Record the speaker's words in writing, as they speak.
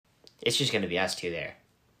It's just going to be us two there.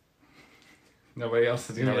 Nobody else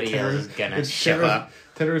is gonna. Nobody else is gonna show up.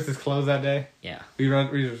 Titter's is closed that day. Yeah. We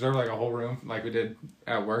reserved like a whole room, like we did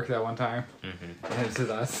at work that one time. Mm-hmm. And it's just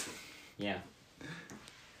us. Yeah.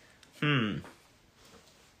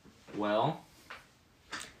 Well,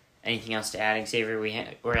 anything else to add, Xavier?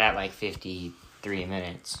 We're at like 53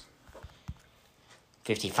 minutes.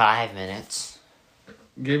 55 minutes.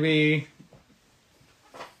 Give me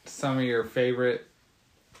some of your favorite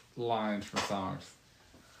lines from songs.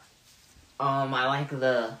 I like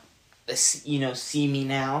the See Me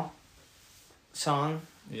Now song.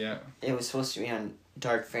 Yeah. It was supposed to be on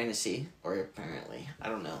Dark Fantasy, or apparently. I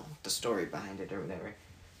don't know the story behind it or whatever.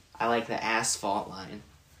 I like the Asphalt line.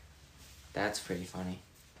 That's pretty funny.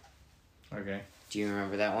 Okay. Do you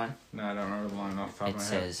remember that one? No, I don't remember the line off the top of my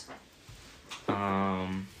head. It says,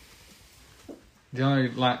 The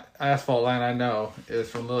only Asphalt line I know is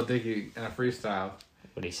from Lil Dicky in a freestyle.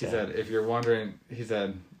 What he said? He said, if you're wondering, he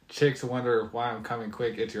said, chicks wonder why I'm coming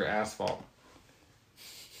quick, it's your asphalt.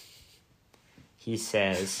 He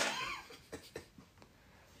says,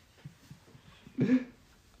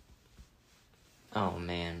 oh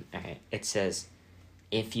man, alright. It says,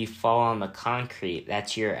 if you fall on the concrete,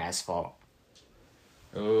 that's your asphalt.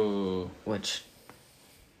 Ooh. Which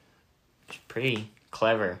is pretty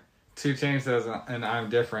clever. 2 Chainz says, and I'm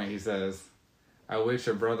different, he says, I wish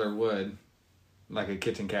a brother would, like a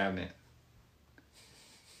kitchen cabinet.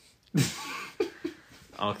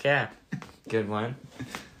 Okay. Good one.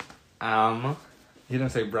 He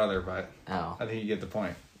didn't say brother, but Oh, I think you get the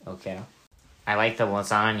point. okay. I like the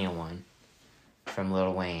lasagna one from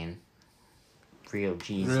Lil Wayne. Real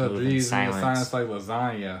G's Real moving G's in the silence. silence like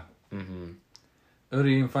lasagna. Mm-hmm. It would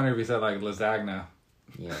be even funnier if he said like lasagna.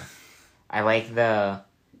 Yeah. I like the,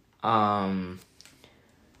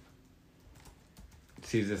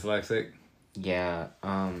 She's dyslexic. yeah,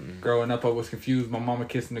 Growing up, I was confused. My mama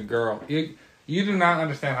kissing a girl. You do not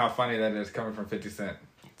understand how funny that is coming from 50 Cent.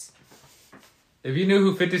 If you knew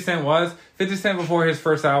who 50 Cent was, 50 Cent before his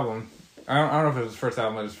first album, I don't know if it was his first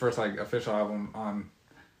album, but his first like official album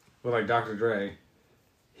with like Dr. Dre,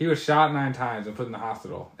 he was shot 9 times and put in the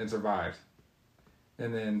hospital and survived.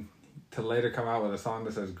 And then to later come out with a song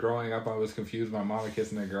that says, growing up, I was confused. My mama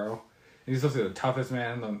kissing a girl. And he's supposed to be the toughest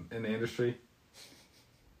man in the industry.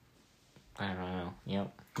 I don't know.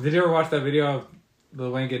 Yep. Did you ever watch that video of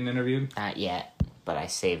Lil Wayne getting interviewed? Not yet, but I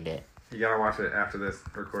saved it. You gotta watch it after this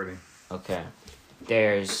recording. Okay.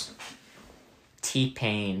 There's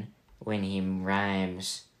T-Pain when he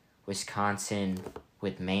rhymes Wisconsin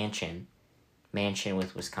with mansion. Mansion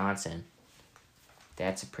with Wisconsin.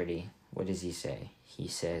 That's a pretty... What does he say? He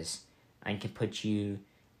says, I can put you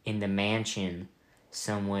in the mansion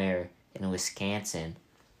somewhere in Wisconsin.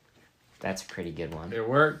 That's a pretty good one. It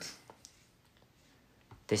worked.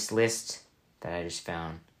 This list that I just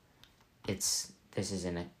found, this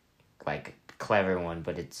isn't a clever one,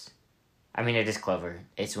 but it is clever.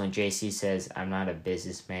 It's when JC says, I'm not a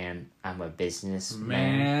businessman, I'm a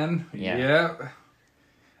businessman. Yeah. Yep.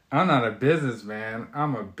 I'm not a businessman,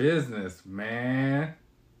 I'm a businessman.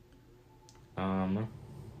 I'm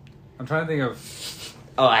trying to think of...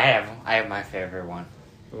 Oh, I have my favorite one.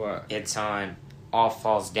 What? It's on All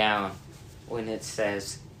Falls Down when it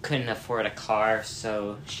says, couldn't afford a car,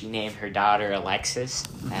 so she named her daughter Alexis.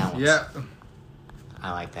 That one's, Yep.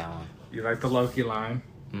 I like that one. You like the Loki line?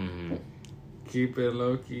 Mm-hmm. Keep it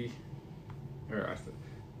low-key. Or I said,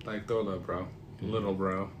 like, throw up, bro. Little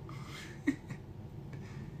bro.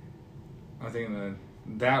 I think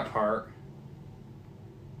that part.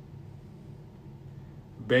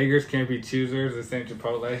 Beggars can't be choosers. This ain't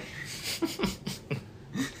Chipotle.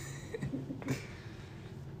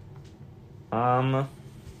 I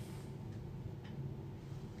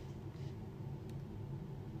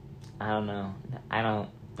don't know.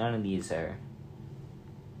 None of these are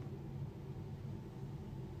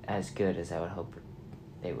as good as I would hope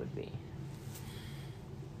they would be.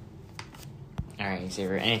 Alright,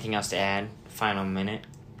 Xavier, anything else to add? Final minute.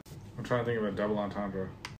 I'm trying to think of a double entendre.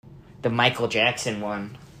 The Michael Jackson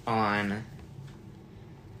one on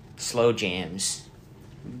Slow Jams.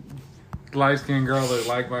 Light-skinned girl look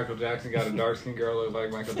like Michael Jackson. Got a dark-skinned girl look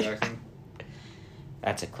like Michael Jackson.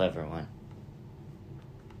 That's a clever one.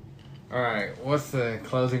 Alright, what's the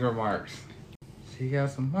closing remarks? She got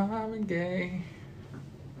some Marvin Gaye.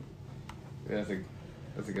 That's a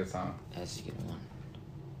good song. That's a good one.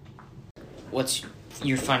 What's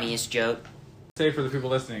your funniest joke? Say for the people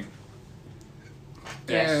listening.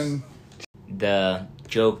 Yes. And The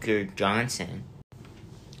Joker Johnson.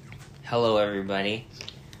 Hello, everybody.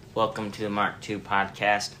 Welcome to the Mark II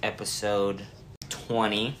podcast, episode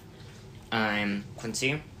 20. I'm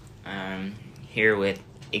Quincy. Here with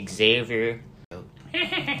Xavier.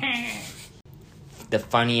 The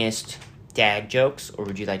funniest dad jokes, or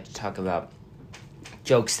would you like to talk about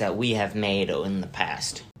jokes that we have made in the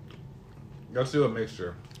past? Let's do a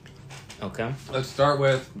mixture. Okay. Let's start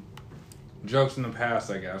with jokes in the past,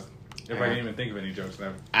 I guess. If I Alright. can even think of any jokes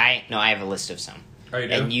now. I have a list of some. Oh, you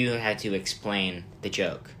do? And you had to explain the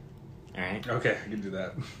joke. Alright? Okay, I can do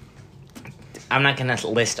that. I'm not gonna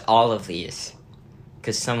list all of these.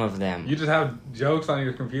 Because some of them... You just have jokes on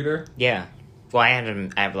your computer? Yeah. Well, I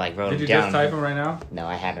wrote Did them you down. just type them right now? No,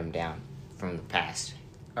 I had them down from the past.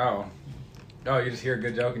 Oh. Oh, you just hear a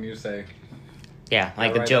good joke and you just say... Yeah,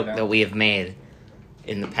 like I'll a write joke it down. that we have made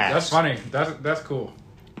in the past. That's funny. That's cool.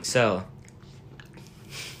 So,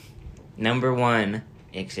 number 1,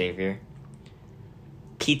 Xavier.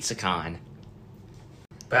 PizzaCon.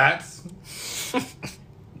 Bats?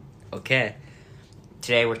 Okay.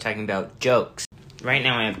 Today we're talking about jokes. Right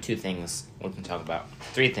now I have 2 things we can talk about.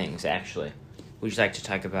 3 things, actually. Would you like to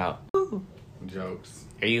talk about? Jokes.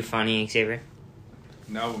 Are you funny, Xavier?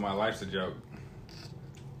 No, but my life's a joke.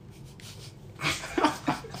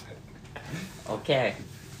 Okay.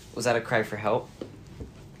 Was that a cry for help?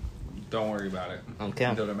 Don't worry about it. Okay.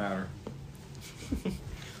 It doesn't matter.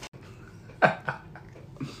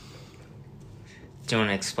 Do you want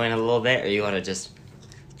to explain a little bit, or you want to just...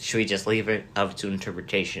 Should we just leave it up to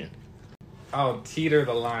interpretation? I'll teeter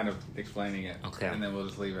the line of explaining it. Okay. And then we'll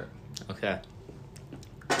just leave it. Okay.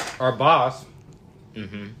 Our boss,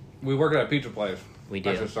 Mm-hmm. we work at a pizza place. We I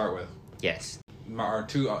do. should start with. Yes.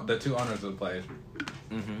 The two owners of the place.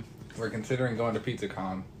 Mm-hmm. We're considering going to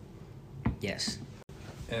PizzaCon. Yes.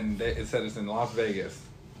 And it said it's in Las Vegas.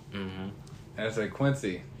 Mm-hmm. And I said,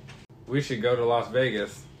 Quincy, we should go to Las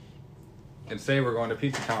Vegas and say we're going to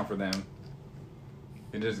PizzaCon for them.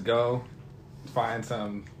 And just go find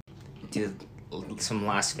some Do some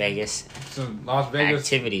Las Vegas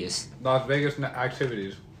activities. activities.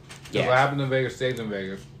 Because Yeah. what happens in Vegas stays in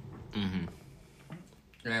Vegas. Mm-hmm.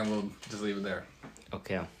 And we'll just leave it there.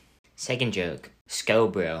 Okay. Second joke.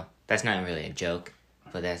 Scobro. That's not really a joke,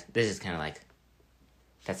 but this is kind of like...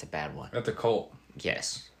 That's a bad one. That's a cult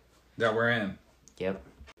Yes. that we're in. Yep.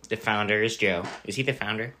 The founder is Joe. Is he the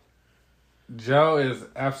founder? Joe is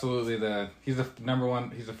absolutely he's the number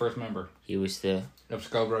one, he's the first member He was the... of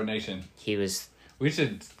Scobro Nation. He was... We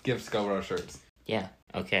should give Scobro shirts. Yeah.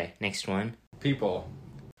 Okay. Next one. People,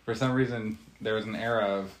 for some reason, there was an era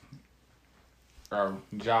of our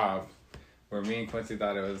job where me and Quincy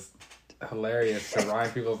thought it was hilarious to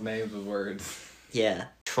rhyme people's names with words. Yeah.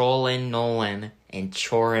 Trollin Nolan and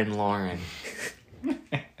Chorin Lauren.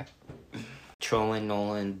 Trollin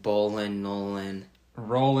Nolan, Bolin Nolan,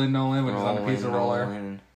 Rollin' Nolan when he's on the pizza roller.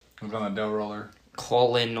 Nolan, He's on the dough roller.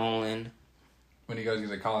 Colin Nolan. When he goes to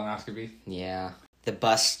get a colonoscopy. Yeah. The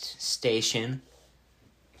bus station.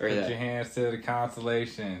 Or Put your the... hands to the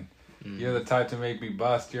constellation. You're the type to make me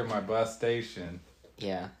bust. You're my bus station.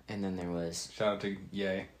 Yeah. And then there was... Shout out to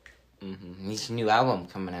Ye. Mm-hmm. His new album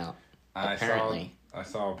coming out. I Apparently.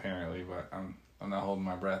 saw apparently, but I'm not holding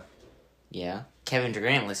my breath. Yeah. Kevin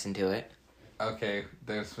Durant listened to it. Okay,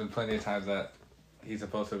 there's been plenty of times that he's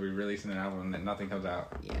supposed to be releasing an album and then nothing comes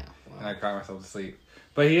out, Yeah. and Well, I cry myself to sleep.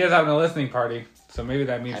 But he is having a listening party, so maybe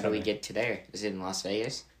that means how do something. we get to there? Is it in Las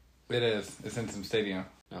Vegas? It is. It's in some stadium.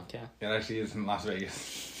 Okay. It actually is in Las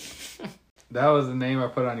Vegas. That was the name I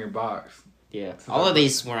put on your box. Yeah. So All that- of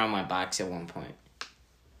these were on my box at one point.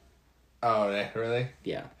 Oh, really?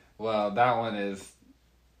 Yeah. Well, that one is.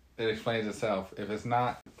 It explains itself. If it's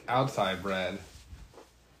not outside bread,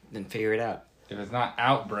 Then figure it out. if it's not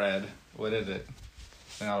out bread, what is it?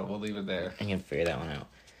 Then we'll leave it there. I can figure that one out.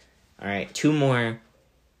 Alright, 2 more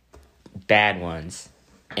bad ones.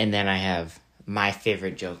 And then I have my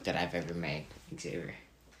favorite joke that I've ever made, Xavier.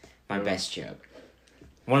 My Really? best joke.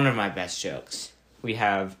 One of my best jokes. We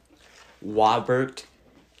have Wobert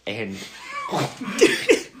and...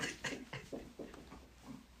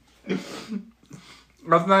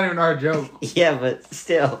 That's not even our joke. Yeah, but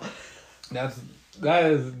still. That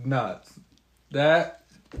is nuts. That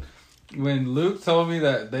when Luke told me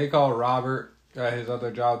that they call Robert his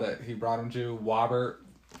other job that he brought him to Wobert,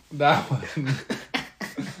 that was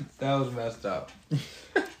that was messed up.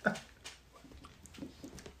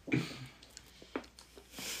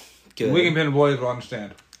 Good. Weekend Pin Boys will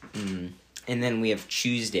understand. Mm. And then we have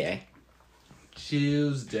Tuesday.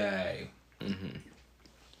 Tuesday. Mm-hmm.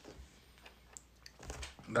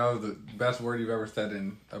 That was the best word you've ever said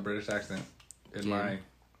in a British accent in Yeah. my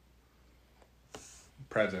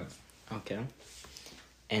presence. Okay.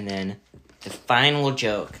 And then the final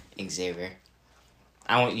joke, Xavier.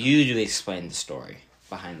 I want you to explain the story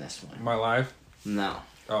behind this one. My life? No.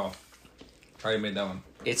 Oh. I already made that one.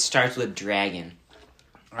 It starts with dragon.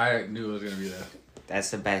 I knew it was going to be that. That's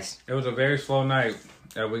the best. It was a very slow night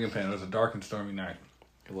at Wing & Pen. It was a dark and stormy night.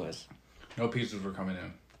 It was. No pizzas were coming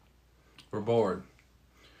in. We're bored.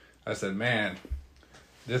 I said, man,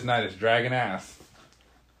 this night is dragging ass.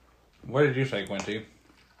 What did you say, Quinty?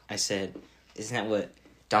 I said, isn't that what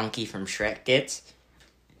Donkey from Shrek gets?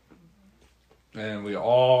 And we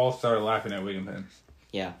all started laughing at Wing & Pen.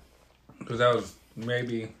 Yeah. Because that was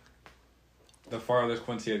maybe the farthest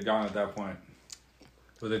Quincy had gone at that point.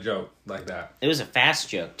 With a joke like that. It was a fast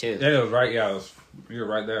joke, too. Yeah, it was right. Yeah, you were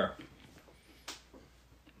right there.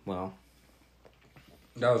 Well.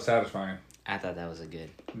 That was satisfying. I thought that was a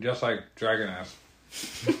good. Just like dragon ass.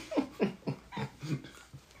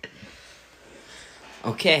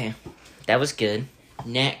 Okay. That was good.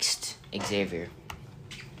 Next, Xavier.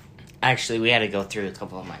 Actually, we had to go through a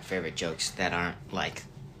couple of my favorite jokes that aren't like,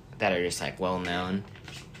 that are just like well known.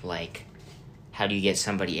 Like, how do you get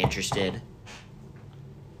somebody interested?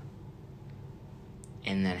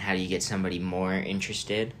 And then how do you get somebody more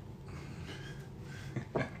interested?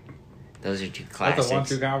 Those are two classics.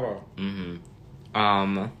 That's a 1-2 combo.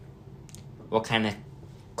 Mm-hmm. What kind of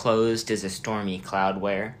clothes does a stormy cloud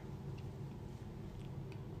wear?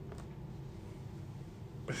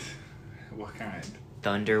 What kind?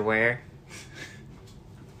 Thunderwear.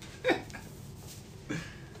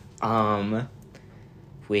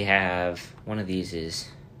 We have one of these is.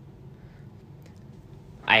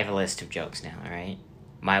 I have a list of jokes now. All right.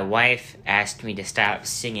 My wife asked me to stop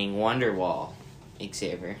singing Wonderwall,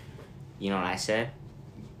 Xavier. You know what I said?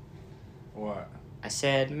 What? I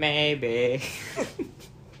said, maybe.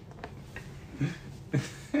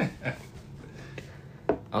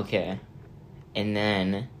 Okay. And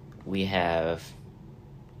then we have...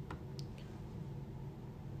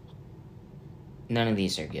 None of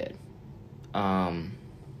these are good.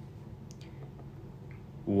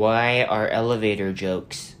 Why are elevator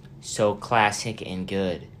jokes so classic and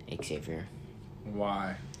good, Xavier?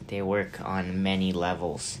 Why? They work on many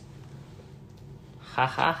levels. Ha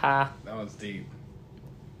ha ha. That one's deep.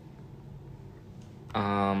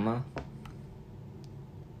 None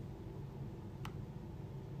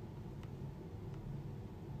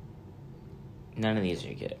of these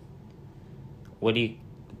are good. What do you...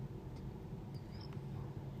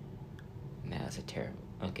 No, that's a terrible...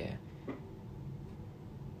 Okay.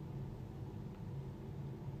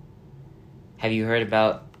 Have you heard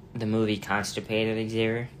about the movie Constipated,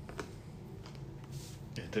 Xavier?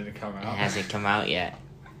 It didn't come out. It hasn't come out yet.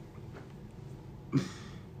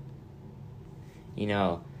 You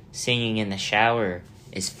know, singing in the shower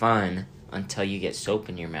is fun until you get soap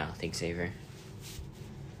in your mouth, Xavier.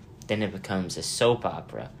 Then it becomes a soap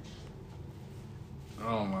opera.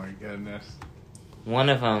 Oh my goodness. One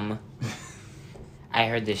of them, I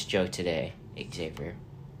heard this joke today, Xavier.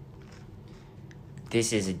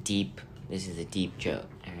 This is a deep joke,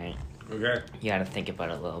 alright? Okay. You gotta think about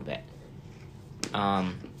it a little bit.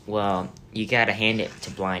 Well, you gotta hand it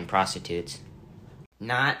to blind prostitutes.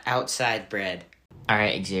 Not outside bread.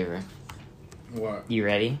 Alright, Xavier. What? You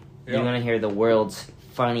ready? Yeah. You wanna hear the world's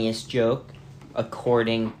funniest joke?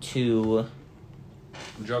 According to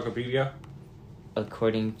Jokepedia?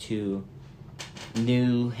 According to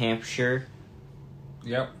New Hampshire.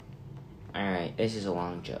 Yep. Alright, this is a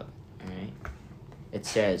long joke. Alright? It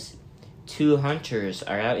says, 2 hunters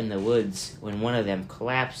are out in the woods when one of them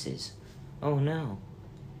collapses. Oh no.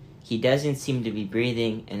 He doesn't seem to be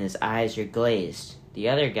breathing and his eyes are glazed. The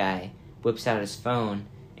other guy whips out his phone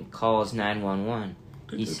and calls 911.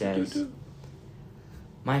 He says,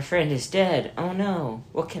 my friend is dead. Oh no.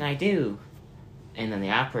 What can I do? And then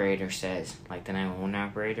the operator says, like the 911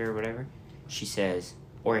 operator or whatever, she says,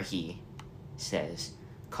 or he says,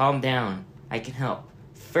 calm down. I can help.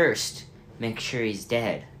 First, make sure he's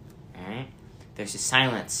dead. Alright? There's a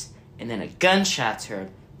silence, and then a gunshot's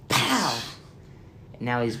heard. Pow! And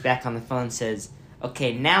now he's back on the phone and says,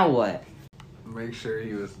 okay, now what? Make sure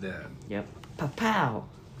he was dead. Yep. Pow.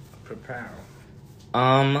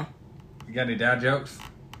 Pow. You got any dad jokes?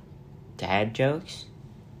 Dad jokes?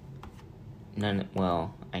 None.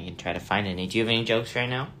 Well, I can try to find any. Do you have any jokes right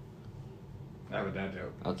now? I have a dad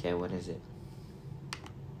joke. Okay, what is it?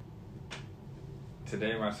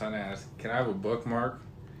 Today my son asked, can I have a bookmark?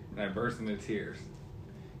 And I burst into tears.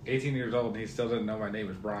 18 years old and he still doesn't know my name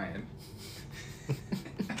is Brian.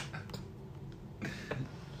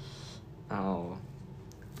 Oh.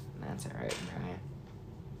 That's alright,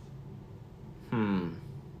 Brian.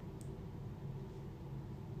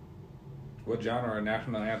 What genre are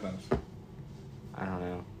national anthems? I don't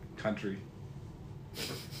know.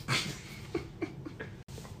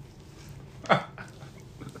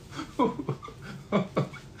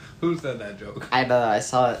 Who said that joke? I know. I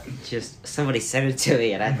saw it. Just somebody sent it to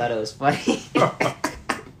me, and I thought it was funny.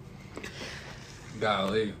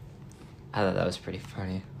 Golly. I thought that was pretty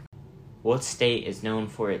funny. What state is known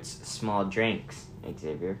for its small drinks,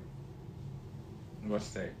 Xavier? What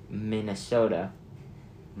state? Minnesota.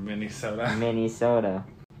 Minnesota. Minnesota.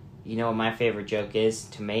 You know what my favorite joke is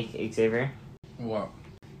to make, Xavier? What?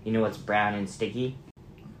 You know what's brown and sticky?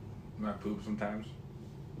 I poop sometimes.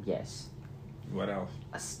 Yes. What else?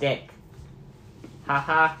 A stick.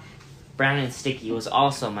 Haha. Brown and sticky was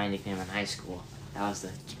also my nickname in high school. That was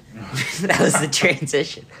the that was the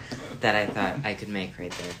transition that I thought I could make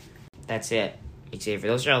right there. That's it, Xavier.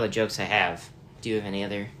 Those are all the jokes I have. Do you have any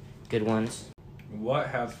other good ones? What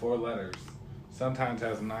has 4 letters? Sometimes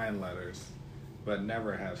has 9 letters, but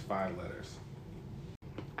never has 5 letters.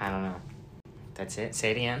 I don't know. That's it?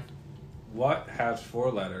 Say it again. What has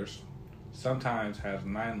 4 letters? Sometimes has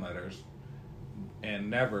 9 letters, and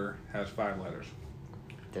never has 5 letters.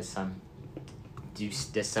 Does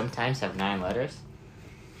sometimes have 9 letters?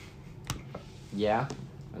 Yeah?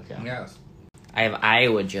 Okay. Yes. I have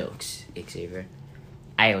Iowa jokes, Xavier.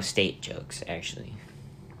 Iowa State jokes, actually.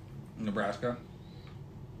 Nebraska.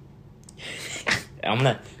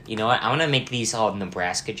 You know what? I'm gonna make these all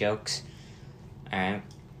Nebraska jokes. Alright?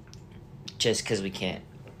 Just because we can't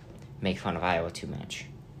make fun of Iowa too much.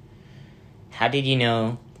 How did you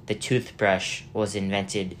know the toothbrush was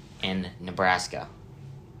invented in Nebraska?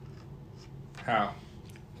 How?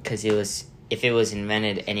 Because if it was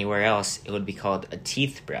invented anywhere else, it would be called a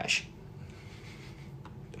teeth brush.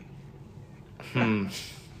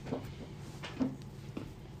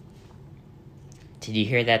 Did you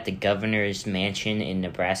hear that the governor's mansion in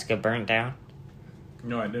Nebraska burnt down?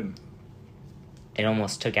 No, I didn't. It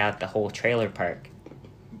almost took out the whole trailer park.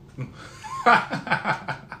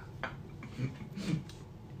 That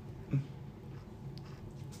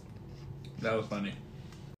was funny.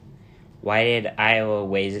 Why did Iowa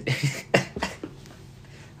raise... That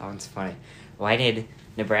one's funny. Why did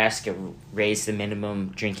Nebraska raise the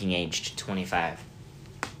minimum drinking age to 25?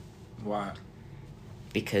 Why?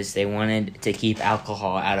 Because they wanted to keep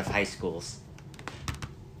alcohol out of high schools.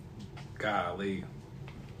 Golly.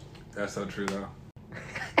 That's so true, though.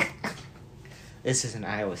 This is an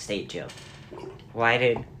Iowa State joke. Why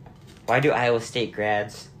do Iowa State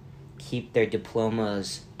grads keep their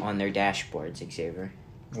diplomas on their dashboards, Xavier?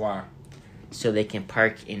 Why? So they can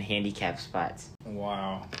park in handicap spots.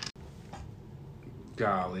 Wow.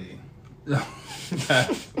 Golly.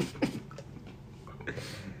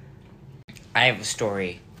 I have a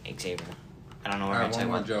story, Xavier. I don't know what I I'm have talking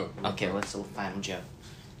one more about. joke. Okay, what's the final joke?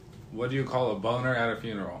 What do you call a boner at a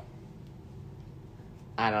funeral?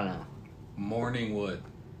 I don't know. Morning wood.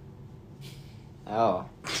 Oh.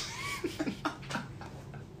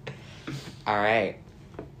 Alright.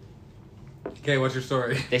 Okay, what's your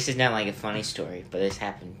story? This is not like a funny story, but this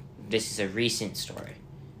happened. This is a recent story.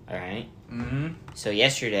 Alright? Mm-hmm. So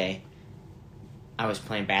yesterday, I was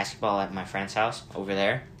playing basketball at my friend's house over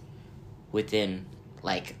there, within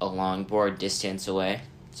like a longboard distance away,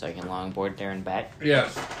 so I can longboard there and back.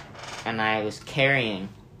 Yes. And I was carrying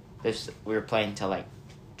this. We were playing till like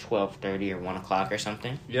 12:30 or 1 o'clock or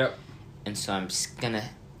something. Yep. And so I'm just gonna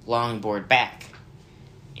longboard back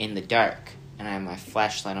in the dark, and I have my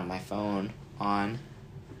flashlight on my phone on,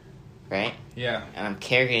 right? Yeah. And I'm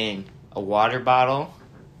carrying a water bottle,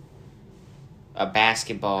 a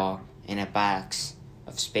basketball, and a box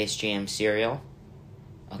of Space Jam cereal.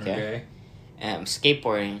 Okay. And I'm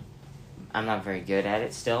skateboarding. I'm not very good at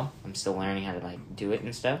it still. I'm still learning how to like do it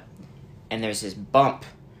and stuff. And there's this bump,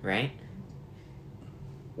 right?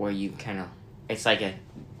 Where you kind of, it's like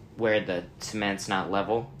where the cement's not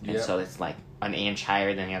level, and so it's like an inch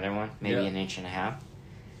higher than the other one, maybe an inch and a half.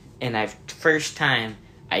 And first time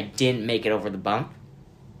I didn't make it over the bump,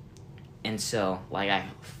 and so like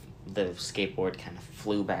the skateboard kind of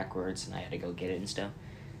flew backwards, and I had to go get it and stuff.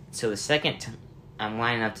 So the second time, I'm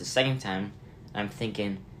lining up the second time, I'm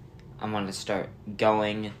thinking I'm gonna start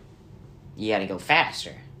going. You gotta go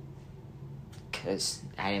faster, because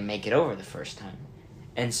I didn't make it over the first time.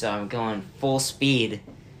 And so I'm going full speed,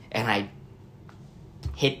 and I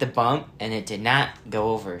hit the bump, and it did not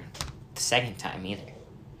go over the second time either.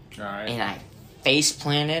 Alright. And I face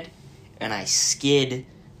planted, and I skid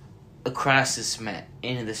across the cement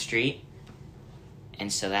into the street.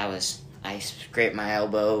 And so I scraped my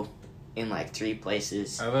elbow in like 3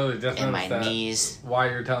 places. I literally just and noticed my that. knees.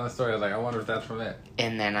 While you're telling the story, I was like, I wonder if that's from it.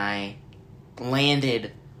 And then I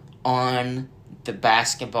landed on the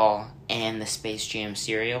basketball and the Space Jam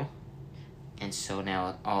cereal. And so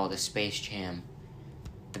now all the Space Jam,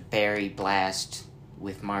 the Berry Blast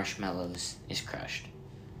with marshmallows is crushed.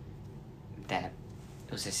 That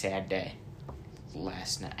was a sad day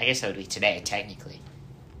last night. I guess that would be today, technically.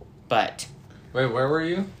 But Wait, where were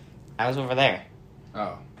you? I was over there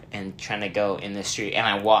Oh, and trying to go in the street, and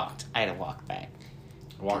I walked. I had to walk back.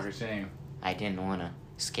 walk of shame. I didn't want to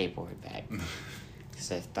skateboard back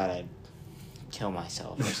because I thought I'd kill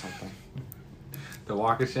myself or something. The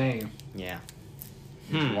walk of shame. Yeah.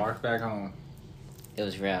 You walk back home. It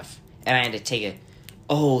was rough. And I had to take a...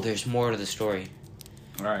 Oh, there's more to the story.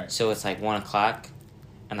 All right. So it's like 1 o'clock,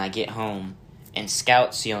 and I get home, and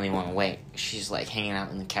Scout's the only one awake. She's like hanging out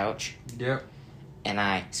on the couch. Yep.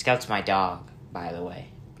 And Scout's my dog, by the way.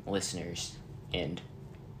 Listeners and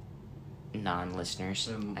non-listeners,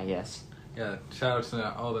 I guess. Yeah, shout out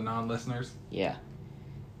to all the non-listeners. Yeah.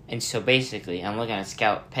 And so basically, I'm looking at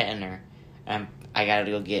Scout petting her, and I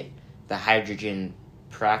gotta go get the hydrogen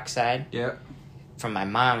peroxide Yep. from my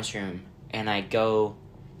mom's room. And I go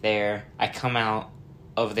there, I come out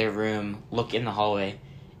of their room, look in the hallway,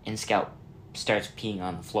 and Scout starts peeing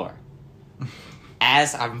on the floor.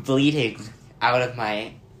 As I'm bleeding out of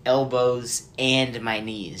my elbows and my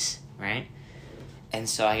knees, right? And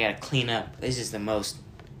so I gotta clean up. This is the most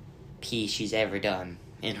pee she's ever done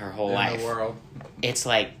in her whole life. In the world. It's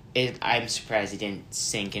like, I'm surprised it didn't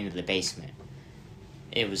sink into the basement.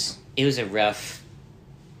 It was a rough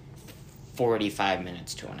 45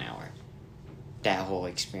 minutes to an hour. That whole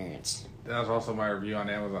experience. That was also my review on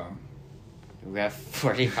Amazon. Rough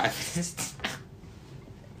 45 minutes.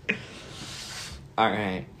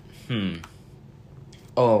 Alright.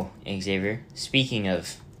 Oh, Xavier, speaking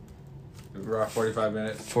of Rough 45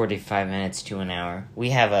 minutes. 45 minutes to an hour, we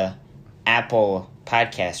have a Apple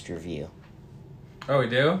podcast review. Oh, we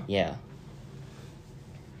do? Yeah.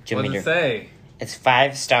 What does it say? It's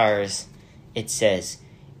 5 stars. It says,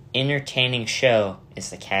 entertaining show is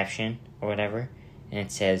the caption or whatever. And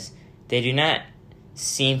it says, they do not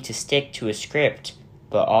seem to stick to a script,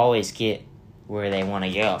 but always get where they want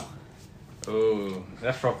to go. Ooh,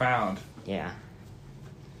 that's profound. Yeah.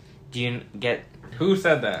 Do you get... Who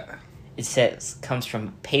said that? It says, comes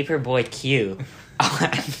from Paperboy Q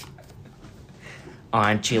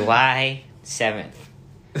on July 7th.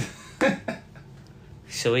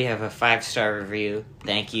 So we have a 5-star review.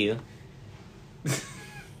 Thank you,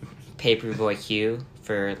 Paperboy Q,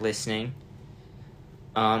 for listening.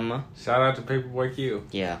 Shout out to Paperboy Q.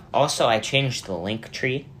 Yeah. Also, I changed the link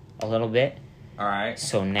tree a little bit. Alright.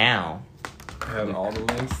 So now... It has all the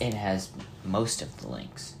links? It has most of the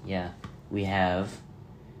links. Yeah. We have...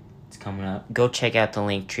 It's coming up. Go check out the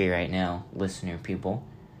link tree right now, listener people.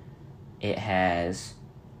 It has...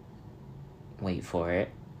 Wait for it.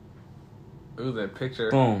 Ooh, that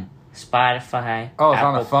picture. Boom. Spotify. Oh, it's Apple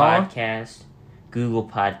on the phone? Podcast, Google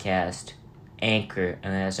Podcast, Anchor,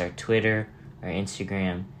 and then there's our Twitter, our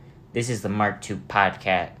Instagram. This is the Mark II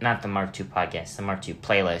podcast. Not the Mark II podcast, the Mark II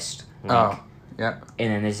playlist link. Oh, yep.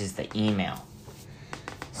 And then this is the email.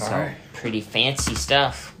 So, Alright. pretty fancy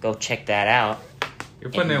stuff. Go check that out.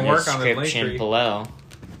 You're putting in work on the link description tree. below.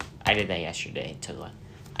 I did that yesterday.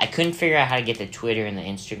 I couldn't figure out how to get the Twitter and the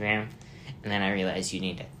Instagram, and then I realized you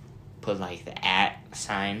need to put like the @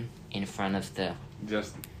 sign in front of the... You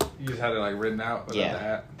just had it like written out without the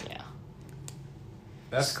at. Yeah.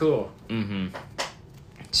 That's cool. Mm-hmm.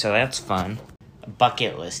 So that's fun. A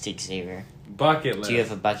bucket list, Xavier. Bucket list. Do you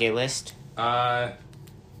have a bucket list? Not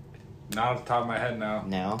off the top of my head, no.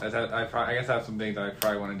 No? I guess I have some things I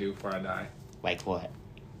probably want to do before I die. Like what?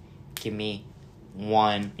 Give me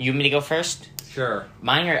one. You want me to go first? Sure.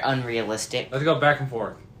 Mine are unrealistic. Let's go back and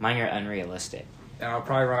forth. Mine are unrealistic. And I'll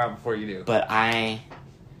probably run out before you do. But I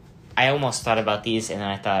almost thought about these, and then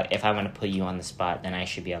I thought if I'm going to put you on the spot, then I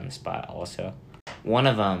should be on the spot also. One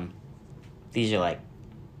of them, these are like,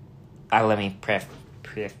 let me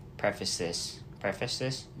preface this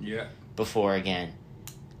Yeah. before again.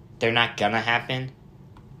 They're not going to happen,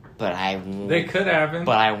 but They could happen.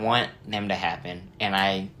 But I want them to happen, and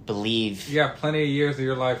I believe... You got plenty of years of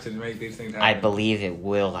your life to make these things happen. I believe it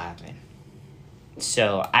will happen.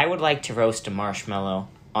 So, I would like to roast a marshmallow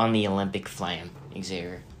on the Olympic flame,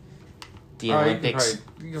 Xavier. The Olympics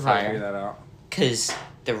you can probably fire. figure that out. Because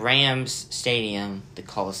the Rams Stadium, the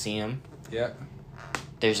Coliseum, Yep.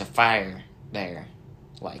 there's a fire there,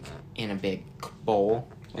 like, in a big bowl.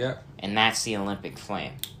 Yep. And that's the Olympic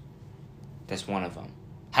flame. That's one of them.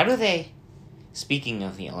 How do they, speaking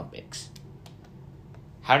of the Olympics,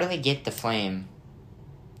 how do they get the flame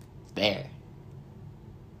there?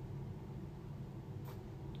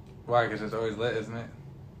 Why? Because it's always lit, isn't it?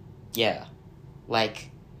 Yeah.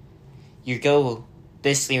 Like,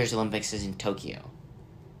 this year's Olympics is in Tokyo.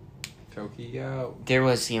 Tokyo. There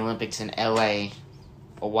was the Olympics in LA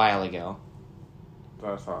a while ago.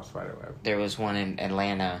 I saw a spider web. There was one in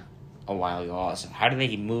Atlanta a while ago also. How do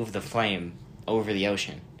they move the flame over the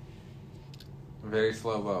ocean? Very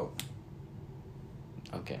slow boat.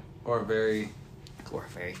 Okay. Or very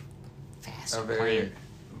fast a very plane.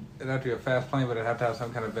 It'd have to be a fast plane, but it'd have to have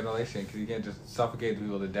some kind of ventilation because you can't just suffocate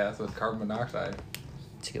people to death with carbon monoxide.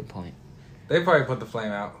 That's a good point. They probably put the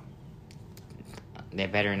flame out. They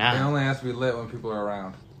better not. It only has to be lit when people are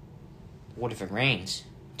around. What if it rains,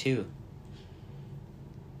 too?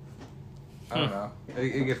 I don't know.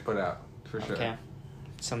 It gets put out, for sure. Okay.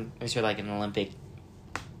 Is there like an Olympic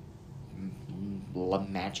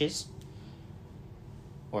matches?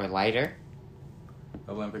 Or lighter?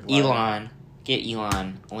 Olympic lighter. Elon. Get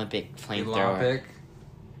Elon. Olympic flamethrower. Olympic.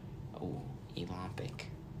 Oh, Olympic.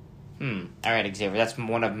 Alright, Xavier. That's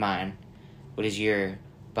one of mine. What is your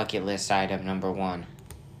bucket list item number 1?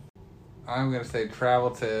 I'm going to say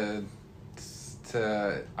travel to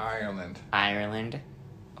Ireland. Ireland.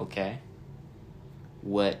 Okay.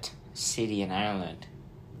 What city in Ireland?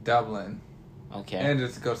 Dublin. Okay. And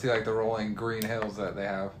just go see like the rolling green hills that they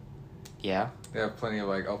have. Yeah. They have plenty of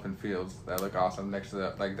like open fields that look awesome next to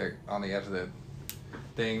the like they're on the edge of the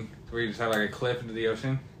thing where you just have like a cliff into the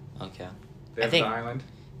ocean. Okay. They have the island.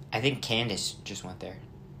 I think Candace just went there.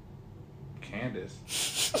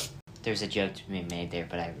 Candace. There's a joke to be made there,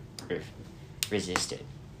 but I resisted.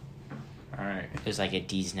 All right. It was like a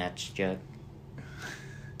D's nuts joke.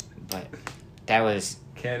 But that was...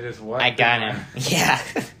 Candace what? I got him. Yeah.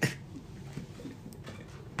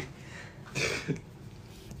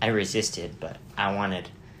 I resisted, but I wanted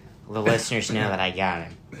the listeners to know that I got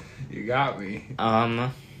him. You got me. I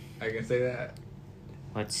can say that.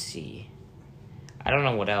 Let's see. I don't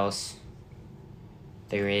know what else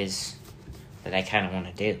there is that I kind of want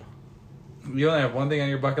to do. You only have one thing on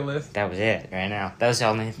your bucket list? That was it right now. That was the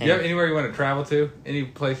only thing. Do you have anywhere you want to travel to? Any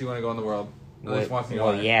place you want to go in the world? At least once in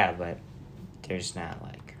your life? Yeah, but there's not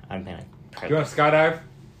like... I'm going to... You want to skydive?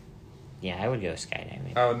 Yeah, I would go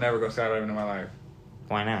skydiving. I would never go skydiving in my life.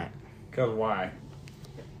 Why not? Because why? I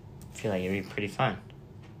feel like it'd be pretty fun.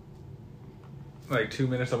 Like 2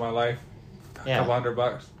 minutes of my life? Yeah. A couple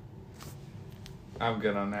 $100? I'm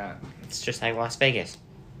good on that. It's just like Las Vegas.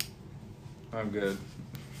 I'm good.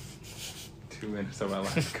 2 minutes of my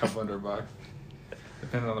life, a couple $100.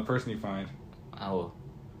 Depending on the person you find. Oh.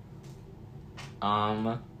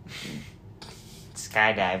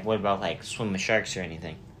 Skydive. What about like swim with sharks or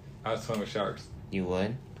anything? I'd swim with sharks. You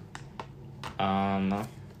would?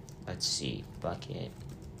 Let's see. Bucket.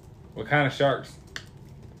 What kind of sharks?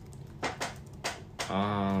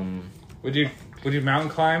 Would you mountain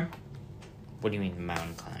climb? What do you mean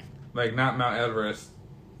mountain climb? Like not Mount Everest,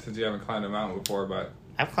 since you haven't climbed a mountain before, but...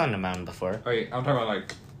 I've climbed a mountain before. Oh, yeah, I'm talking about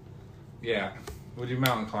like... Yeah. Would you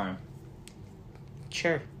mountain climb?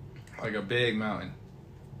 Sure. Like a big mountain.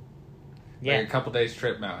 Yeah. Like a couple days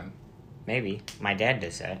trip mountain. Maybe. My dad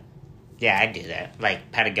does that. Yeah, I'd do that.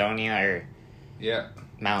 Like Patagonia or... Yeah.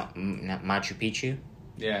 Machu Picchu?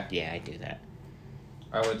 Yeah. Yeah, I'd do that.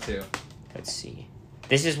 I would too. Let's see.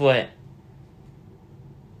 This is what...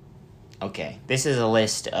 Okay. This is a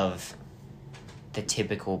list of the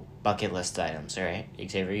typical bucket list items, alright?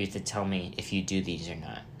 Xavier, you have to tell me if you do these or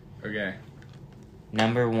not. Okay.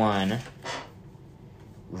 Number 1,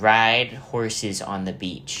 ride horses on the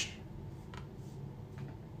beach.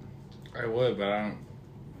 I would, but I don't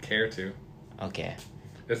care to. Okay.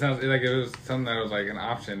 It sounds like it was something that was like an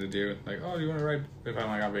option to do. Like, oh, do you want to ride if I'm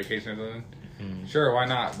like on vacation or something? Mm-hmm. Sure, why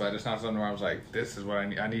not? But it's not something where I was like, this is what I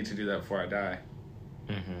need. I need to do that before I die.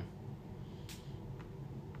 Mm-hmm.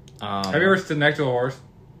 Have you ever stood next to a horse?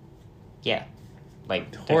 Yeah.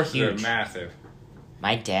 Like, Horses are huge. massive.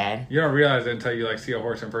 My dad... You don't realize it until you like see a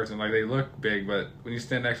horse in person. Like, they look big, but when you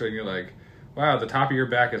stand next to it, you're like, wow, the top of your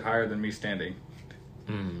back is higher than me standing.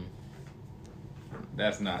 Mm.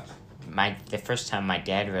 That's nuts. The first time my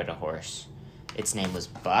dad rode a horse, its name was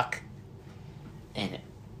Buck, and it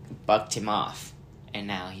bucked him off, and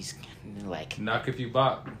now he's like... Nuck if you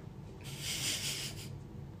buck.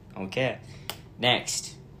 Okay.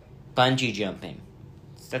 Next, bungee jumping.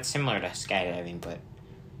 That's similar to skydiving, but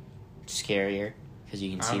scarier, because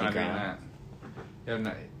you can see the ground. I'm not doing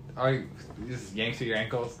that. You just yanks at your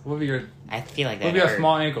ankles. What would be your... I feel like that What would be your hurt.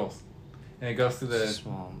 small ankles? And it goes through the...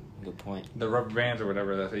 Small, good point. The rubber bands or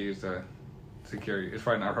whatever that they use to secure you. It's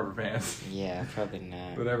probably not rubber bands. Yeah, probably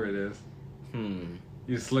not. Whatever it is. Hmm.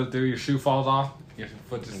 You slip through, your shoe falls off, your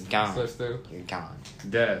foot just slips through. You're gone.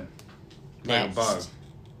 Dead. Like Next, a bug.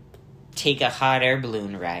 take a hot air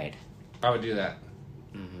balloon ride. I would do that.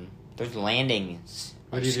 Mm-hmm. Those landings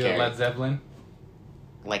Would are you do scary. a Led Zeppelin?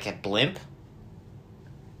 Like a blimp?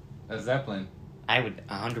 A Zeppelin. I would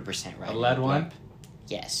 100% ride A lead a one? blimp.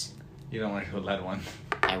 Yes, You don't want to do a lead one.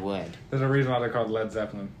 I would. There's a reason why they're called Led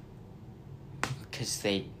Zeppelin. Because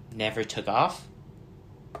they never took off?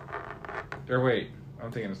 Or wait,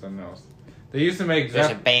 I'm thinking of something else. They used to make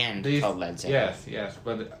There's a band called Led Zeppelin. Yes,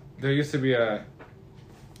 but there used to be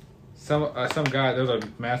some guy. There was a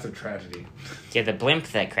massive tragedy Yeah, the blimp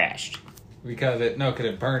that crashed. because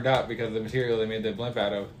it burned up because the material they made the blimp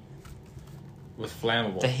out of was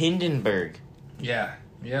flammable. The Hindenburg. Yeah.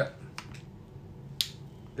 Yep.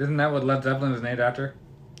 Isn't that what Led Zeppelin is named after?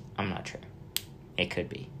 I'm not sure. It could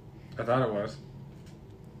be. I thought it was.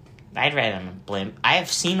 I'd ride on a blimp. Have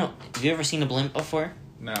you ever seen a blimp before?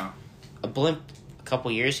 No. A blimp a couple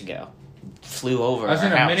years ago flew over I've our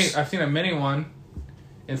seen house. I've seen a mini one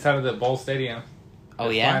inside of the Bowl Stadium. Oh,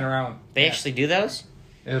 It's yeah? flying around. They Yeah. actually do those?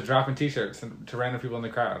 It was dropping T-shirts to random people in the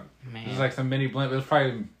crowd. Man. It was like some mini blimp. It was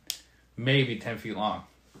probably maybe 10 feet long.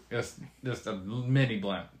 It was just a mini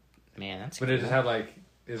blimp. Man, that's But cool. it just had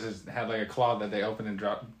like a claw that they open and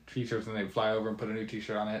drop T-shirts, and they fly over and put a new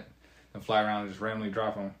T-shirt on it and fly around and just randomly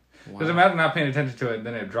drop them. Wow. Because imagine not paying attention to it, and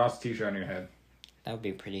then it drops a T-shirt on your head. That would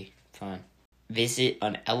be pretty fun. Visit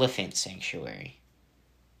an elephant sanctuary.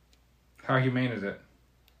 How humane is it?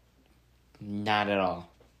 Not at all.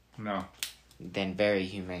 No. Then very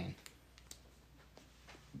humane.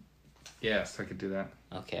 Yes, I could do that.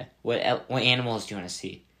 Okay. What animals do you want to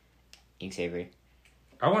see, Xavier?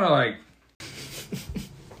 I want to like.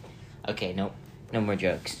 Okay, no more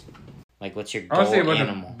jokes. Like, what's your I want goal to see a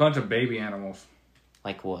animal? bunch of baby animals.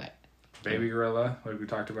 Like what? Baby gorilla, like we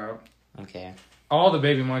talked about. Okay. All the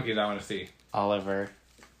baby monkeys I want to see. Oliver.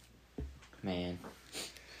 Man.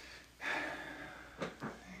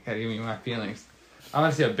 Gotta give me my feelings. I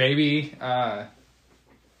want to see a baby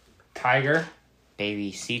tiger,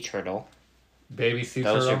 Baby sea turtle. baby sea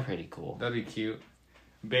Those turtle. are pretty cool. That'd be cute.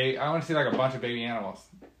 I want to see like a bunch of baby animals.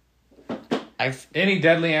 I've Any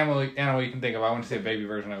deadly animal you can think of, I want to see a baby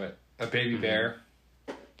version of it. A baby bear.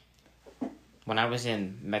 When I was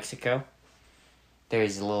in Mexico,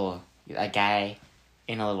 there's a guy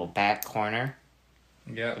in a little back corner.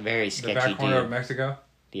 Yeah. Very The sketchy back corner dude. of Mexico.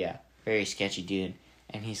 Yeah, very sketchy dude.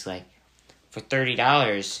 And he's like, for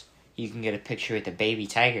 $30, you can get a picture with a baby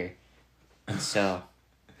tiger. And so,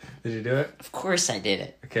 Did you do it? of course I did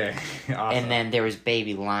it. Okay. Awesome. And then there was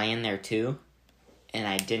baby lion there too. And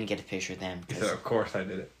I didn't get a picture with them He said, of course I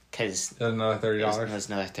did it. because That's another $30. it was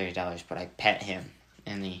another $30. But I pet him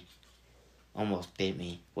and he almost bit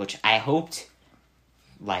me. Which I hoped,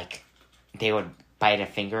 like, they would bite a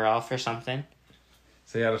finger off or something.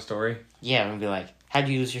 So you had a story? Yeah, and be like, how'd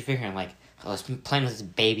you lose your finger? I'm like, I was playing with this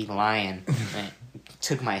baby lion and it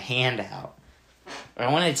took my hand out. Or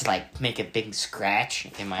I wanted to, like, make a big scratch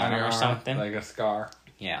in my On your arm or arm, something. like a scar.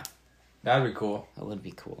 Yeah, That'd be cool. that would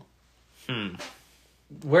be cool.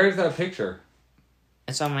 Where's that picture?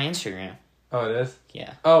 It's on my Instagram. Oh, it is?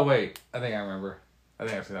 Yeah. Oh, wait. I think I remember. I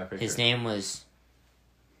think I've seen that picture. His name was...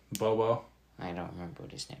 Bobo. I don't remember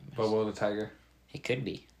what his name is. Bobo the tiger. It could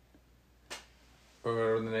be. Or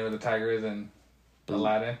whatever the name of the tiger is in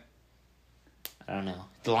Aladdin. I don't know.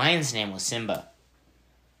 The lion's name was Simba,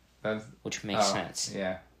 That's which makes sense.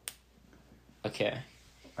 Yeah. Okay.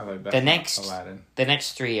 I like that. The next- Aladdin. The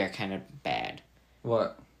next three are kind of bad.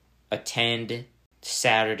 What? Attend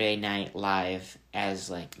Saturday Night Live as,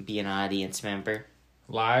 like, be an audience member.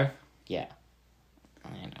 Live? Yeah. I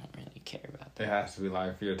don't really care about that. It has to be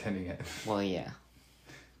live if you're attending it. Well, yeah.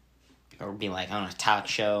 Or be, like, on a talk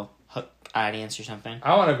show audience or something.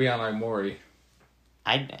 I want to be on like Maury.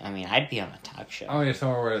 I'd be on a talk show. I want to be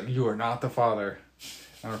somewhere where you are not the father.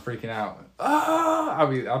 I'm freaking out. Ah!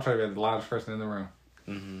 I'll try to be the loudest person in the room.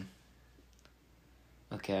 Mm-hmm.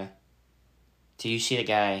 Okay. Did you see the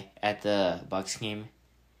guy at the Bucks game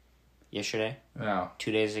yesterday? No.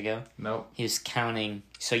 2 days ago? Nope. He was counting.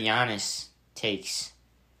 So Giannis takes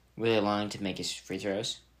really long to make his free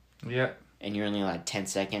throws. Yep. And you're only allowed 10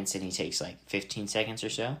 seconds, and he takes like 15 seconds or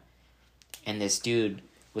so. And this dude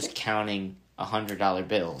was counting $100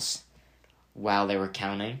 bills while they were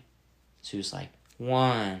counting. So he was like,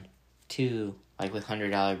 1, 2, like with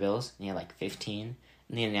 $100 bills, and he had like 15.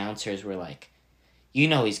 And the announcers were like, you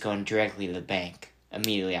know he's going directly to the bank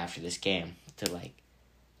immediately after this game to like...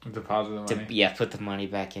 Deposit the money. put the money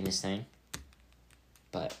back in his thing.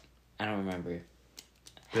 But I don't remember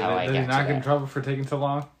Did how I he got not to get in that. trouble for taking so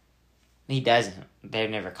long? He doesn't. They've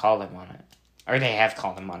never called him on it. Or they have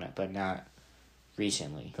called him on it, but not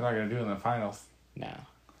recently. They're not going to do it in the finals. No.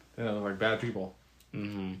 They look like bad people.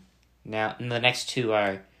 Mm-hmm. Now, and the next two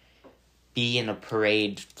are be in a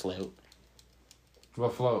parade float.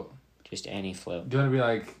 What float? Just any float. Do you want to be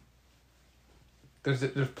like... There's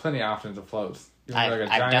plenty of options of floats. You remember, like,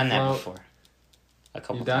 a I've giant done that float? before. A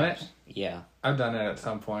couple You've done times. it? Yeah. I've done it at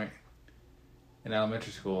some point in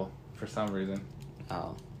elementary school for some reason.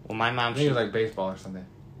 Oh. Well, my mom... I think it was like baseball or something.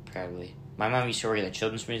 Probably. My mom used to work at the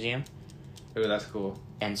Children's Museum. Ooh, that's cool.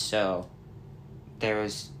 And so, there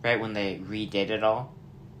was... Right when they redid it all,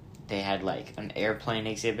 they had, like, an airplane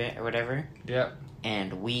exhibit or whatever. Yep.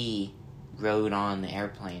 And we rode on the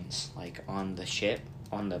airplanes, like, on the ship,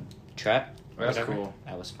 on the truck. That's whatever. cool.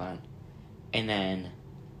 That was fun. And then,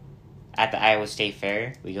 at the Iowa State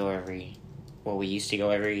Fair, we used to go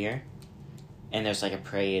every year. And there's, like, a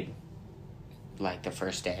parade, like, the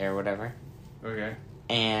first day or whatever. Okay.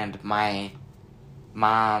 And my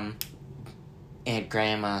mom and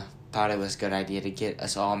grandma thought it was a good idea to get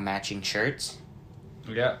us all matching shirts.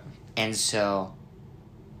 Yep. And so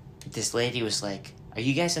this lady was like, "Are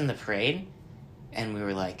you guys in the parade?" And we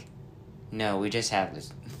were like, "No, we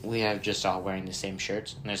have just all wearing the same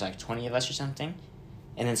shirts." And there's like 20 of us or something.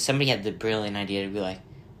 And then somebody had the brilliant idea to be like,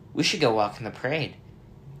 "We should go walk in the parade."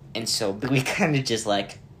 And so we kind of just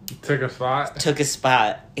like Took a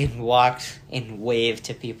spot and walked and waved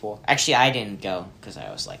to people. Actually, I didn't go because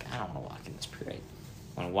I was like, I don't want to walk in this parade.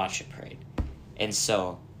 I want to watch the parade. And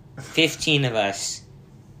so 15 of us,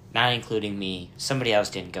 not including me, somebody else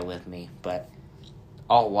didn't go with me, but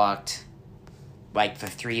all walked like the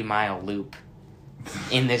 3-mile loop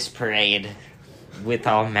in this parade with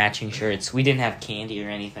all matching shirts. We didn't have candy or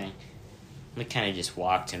anything. We kind of just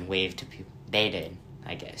walked and waved to people. They did,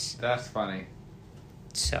 I guess. That's funny.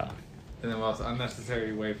 So, In the most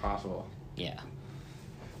unnecessary way possible. yeah.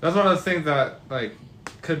 That's one of those things that, like,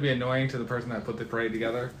 could be annoying to the person that put the parade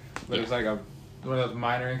together. But Yeah. it's like one of those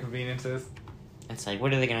minor inconveniences. It's like,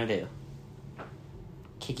 what are they going to do?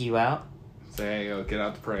 Kick you out? Say, hey, yo, get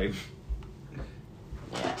out the parade.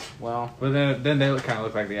 Yeah. Well, But then they kind of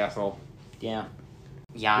look like the asshole. yeah.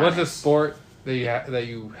 Yeah. What's a sport that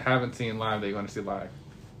you haven't seen live that you want to see live?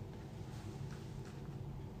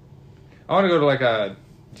 I want to go to like a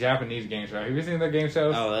Japanese game show. Have you seen their game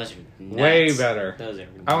shows? Oh, those are nuts. Way better. Those are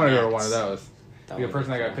I want to go to nuts. one of those. That Be a would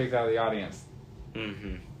person that got cool. picked out of the audience.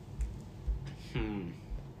 Mm-hmm.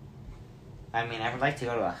 I mean, I would like to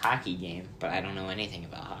go to a hockey game, but I don't know anything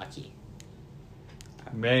about hockey.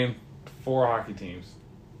 Name 4 hockey teams.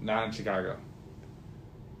 Not in Chicago.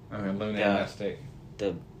 I'm going to eliminate that state.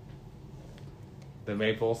 The The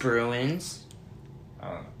Maples. Bruins, I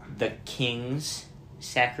don't know. the Kings,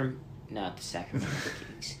 not the Sacramento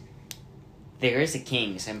Kings. There is a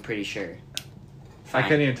Kings, I'm pretty sure. I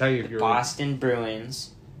couldn't even tell you if The you're... Boston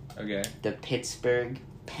Bruins, Okay. the Pittsburgh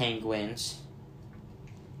Penguins,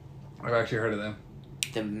 I've actually heard of them.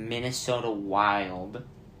 the Minnesota Wild,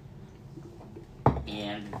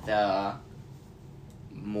 and the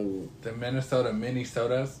The Minnesota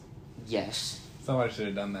Minnesotas. yes, Somebody should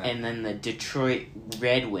have done that. and then the Detroit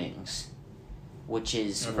Red Wings, which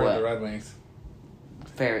is I've heard what the Red Wings.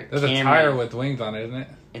 There's There's a tire with wings on it, isn't it?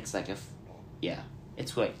 It's like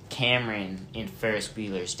it's what Cameron in Ferris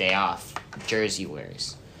Bueller's Day Off jersey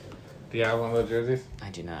wears. Do you have one of those jerseys? I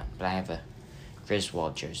do not, but I have a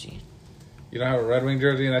Griswold jersey. You don't have a Red Wing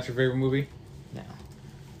jersey and that's your favorite movie? No.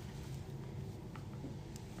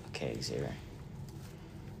 Okay, Xavier.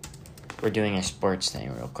 We're doing a sports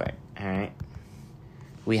thing real quick, alright?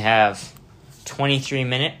 We have 23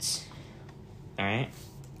 minutes, alright?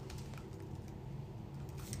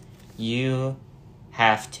 You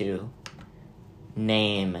have to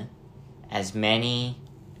name as many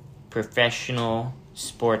professional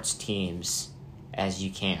sports teams as you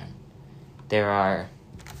can. There are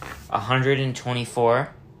 124,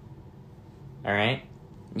 alright?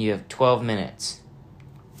 You have 12 minutes.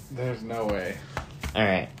 There's no way.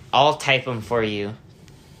 Alright, I'll type them for you.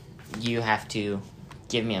 You have to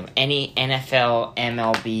give me them. Any NFL,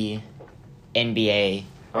 MLB, NBA,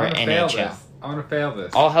 or I'm gonna fail NHL. this. I'm gonna fail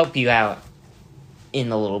this. I'll help you out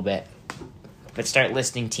in a little bit. But start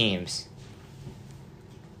listing teams.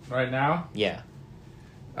 Right now? Yeah.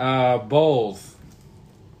 Bulls.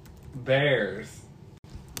 Bears.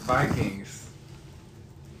 Vikings.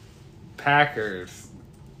 Packers.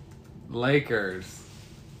 Lakers.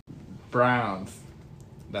 Browns.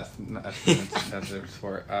 That's a different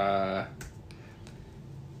sport. I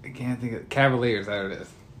can't think of Cavaliers. There it is.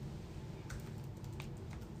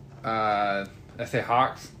 Let's say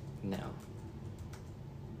Hawks. No.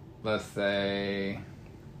 Let's say,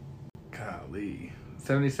 golly,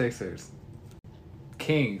 76ers.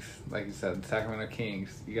 Kings, like you said, Sacramento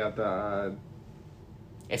Kings. You got the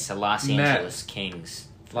It's the Los Nets. Angeles Kings.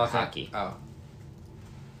 Los hockey. Oh.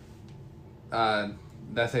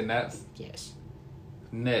 Did I say Nets? Yes.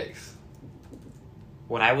 Knicks.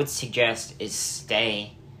 What I would suggest is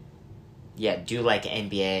stay Yeah, do like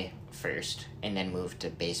NBA first, and then move to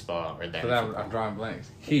baseball or then. But I'm drawing blanks.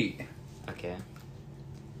 Heat. Okay.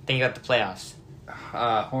 Think about the playoffs.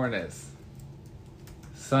 Hornets.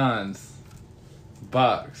 Suns.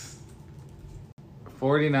 Bucks.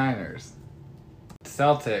 49ers.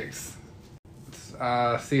 Celtics.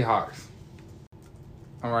 Seahawks.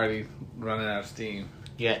 I'm already running out of steam.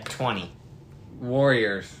 You got 20.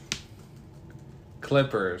 Warriors.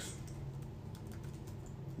 Clippers.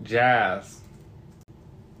 Jazz.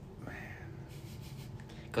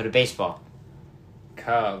 Go to baseball.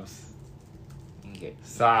 Cubs. Good.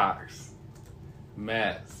 Sox.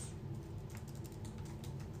 Mets.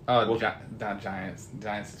 Oh, Well- not Giants.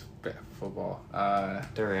 Giants is football.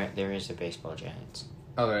 There is a baseball Giants.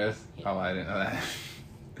 Oh, there is? Yeah. Oh, I didn't know that.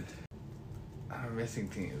 I'm missing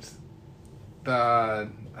teams.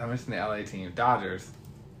 I'm missing the LA team. Dodgers.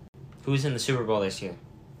 Who's in the Super Bowl this year?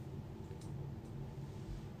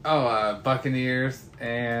 Oh, Buccaneers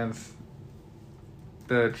and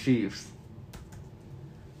the Chiefs.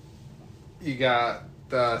 You got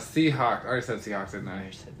the Seahawks. I already said Seahawks, didn't I I?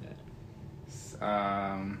 already said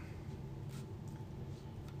that.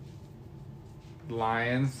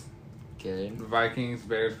 Lions, Good. Vikings,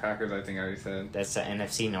 Bears, Packers. I think I already said. That's the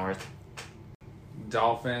NFC North.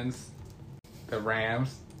 Dolphins, the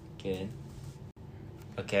Rams. Good.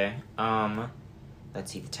 Okay.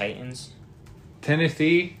 Let's see the Titans.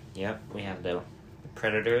 Tennessee. Yep. We have the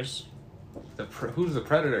Predators. Who's the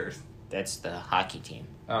Predators? That's the hockey team.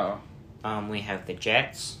 Oh, We have the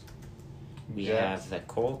Jets. We Jets. have the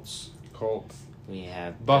Colts. Colts. We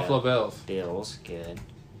have Buffalo the Bills. Bills. Good.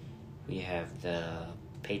 We have the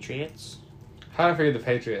Patriots. How did I figure the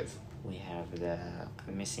Patriots? We have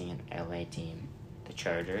I'm missing an LA team. The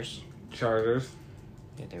Chargers. Chargers.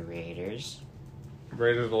 We have the Raiders.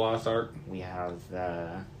 Raiders of the Lost Ark. We have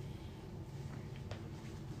the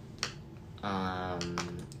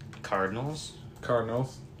Cardinals.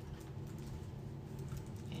 Cardinals.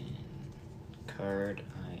 And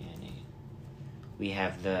INA. We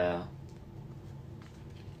have the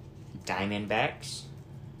Diamondbacks.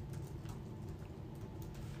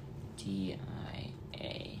 DIA.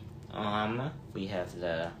 We have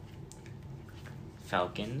the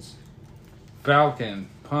Falcons. Falcon.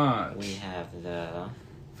 Punch. We have the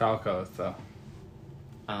Falcos, though.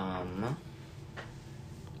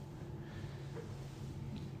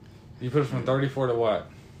 You put it from 34 to what?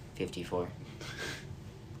 54.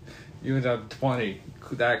 You went down to 20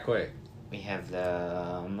 that quick. We have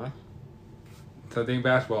the So I think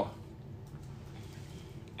basketball.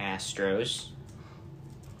 Astros.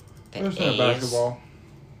 The That's A's. not basketball.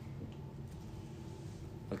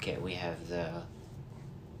 Okay, we have the.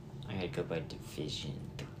 I gotta go by division.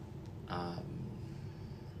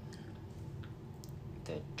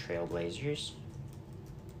 The Trailblazers.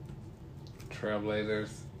 Trailblazers.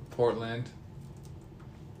 Portland.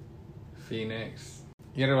 Phoenix.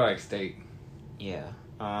 You gotta like state. Yeah.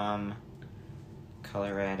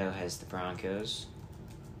 Colorado has the Broncos.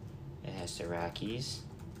 It has the Rockies.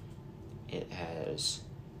 It has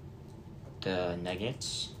the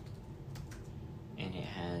Nuggets. And it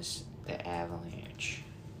has the Avalanche.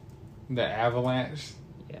 The Avalanche.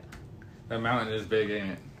 Yeah. That mountain is big,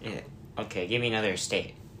 ain't it? Yeah. Okay, give me another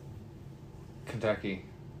state. Kentucky.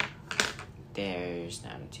 There's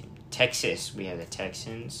not a team. Texas. We have the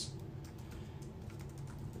Texans.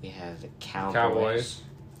 We have the Cowboys.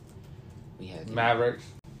 We have the Mavericks.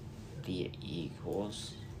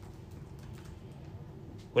 Eagles.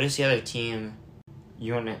 What is the other team?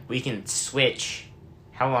 We can switch.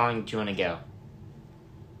 How long do you want to go?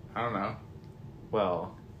 I don't know.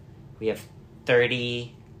 Well, we have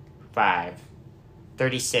 35,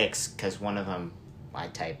 36, because one of them I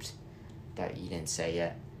typed that you didn't say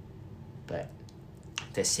yet. But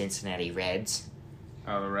the Cincinnati Reds.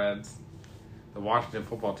 Oh, the Reds. The Washington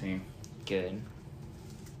football team. Good.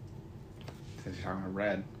 Since you're talking about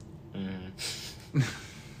red.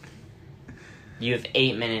 You have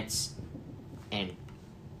 8 minutes and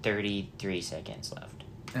 33 seconds left.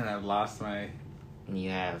 And I've lost my... And you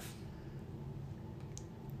have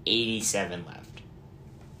 87 left.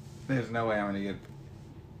 There's no way I'm going to get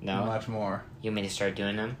No? much more. You want me to start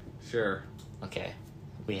doing them? Sure. Okay.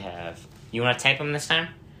 We have... You want to type them this time?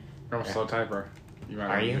 I'm a slow typer. You might Are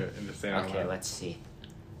want to you? do it and just say it out Okay, loud. let's see.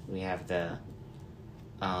 We have the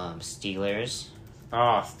Steelers.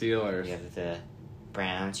 Oh, Steelers. We have the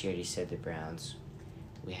Browns. You already said the Browns.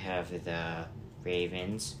 We have the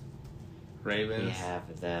Ravens. Ravens. We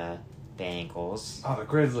have the Bengals. Oh, the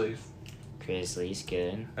Grizzlies. Grizzlies,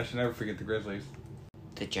 good. I should never forget the Grizzlies.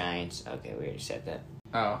 The Giants. Okay, we already said that.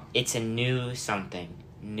 Oh. It's a new something.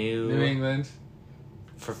 New England.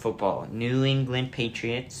 for football. New England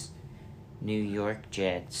Patriots, New York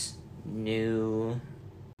Jets,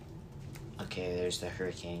 Okay, there's the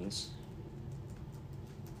Hurricanes.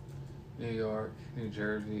 New York, New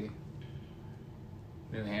Jersey,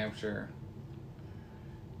 New Hampshire,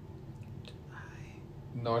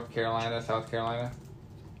 North Carolina, South Carolina.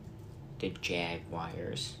 The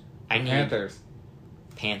Jaguars. Panthers.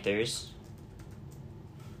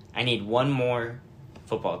 I need one more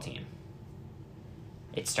football team.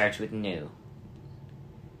 It starts with New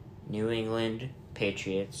England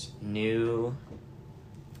Patriots, New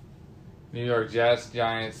York Jets,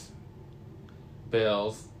 Giants,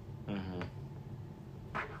 Bills.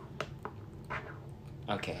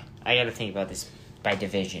 Okay, I gotta think about this by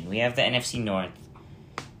division. We have the NFC North.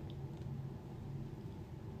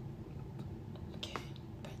 Okay,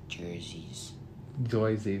 by jerseys.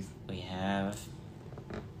 We have...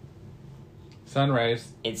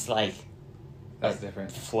 Sunrise. It's like... That's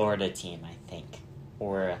different. Florida team, I think.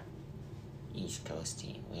 Or a East Coast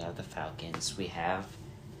team. We have the Falcons. We have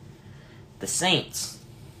the Saints.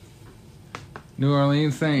 New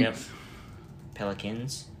Orleans Saints. Yep.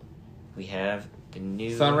 Pelicans. We have the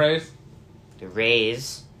new... Sunrays. The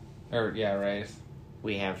Rays. Rays.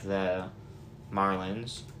 We have the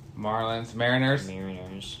Marlins. Mariners.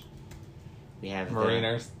 We have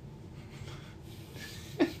Mariners.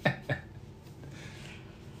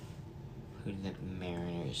 Who the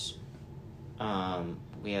Mariners?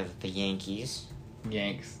 We have the Yankees.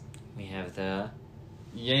 Yanks. We have the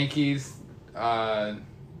Yankees.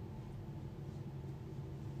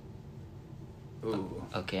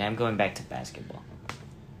 Okay, I'm going back to basketball.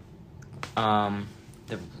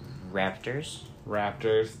 The Raptors.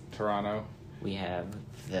 Toronto. We have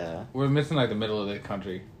the... We're missing like the middle of the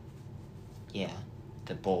country. Yeah,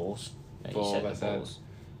 the Bulls. Bulls.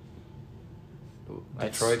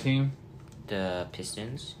 Detroit team. The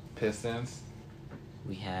Pistons.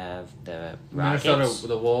 We have the Rockets. Minnesota,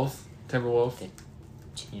 the Wolves. Timberwolves. The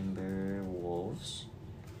Timberwolves.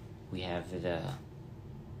 We have the...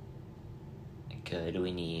 Good,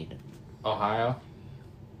 we need... Ohio.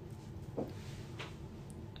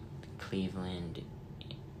 Cleveland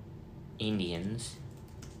Indians.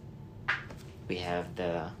 We have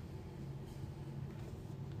the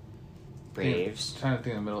Braves. I'm trying to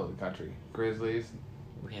think of the middle of the country. Grizzlies.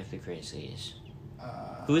 We have the Grizzlies.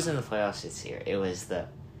 Who was in the playoffs this year? It was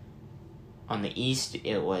on the East,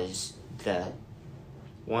 it was the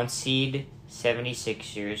 1 seed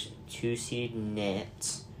 76ers, 2 seed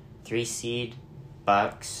Nets, 3 seed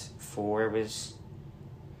Bucks, 4 was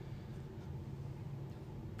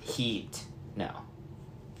Heat. No.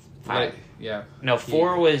 5. Yeah. No,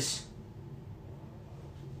 4 was...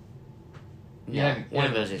 No, one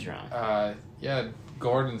of those is wrong.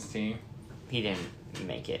 Gordon's team. He didn't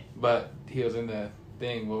make it. But he was in the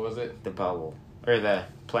thing. What was it? The bubble. Or the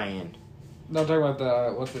play-in. No, I'm talking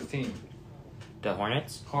about what's his team? The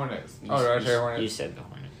Hornets? Hornets. You said the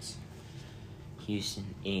Hornets.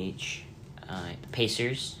 Houston H.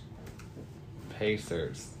 Pacers.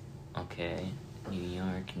 Okay. New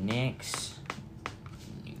York Knicks.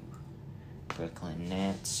 Brooklyn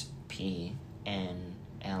Nets. PNLMNO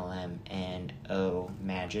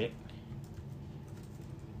Magic.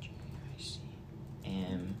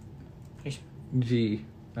 G,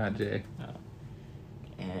 not J.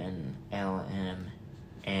 NLMN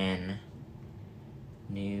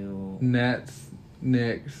New Nets,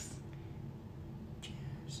 Knicks.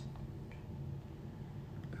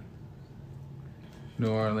 New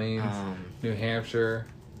Orleans, New Hampshire,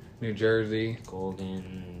 New Jersey.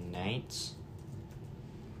 Golden Knights.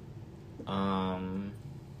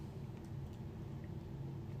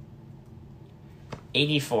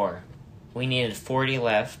 84. We needed 40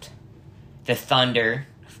 left. The Thunder.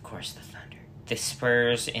 Of course, the Thunder. The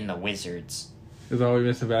Spurs and the Wizards. Is all we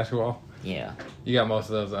missed in basketball? Yeah. You got most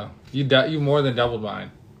of those, though. You more than doubled mine.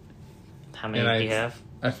 How many do you have?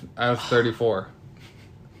 I was 34.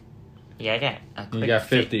 Yeah, I got a quick... You got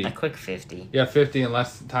 50. A quick 50. You got 50 in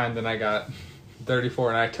less time than I got 34,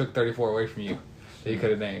 and I took 34 away from you that you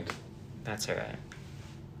could have named. That's alright.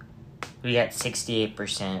 We got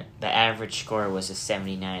 68%. The average score was a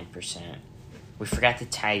 79%. We forgot the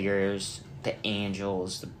Tigers, the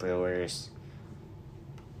Angels, the Brewers,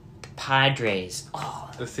 the Padres.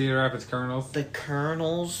 Oh, the Cedar Rapids Colonels. The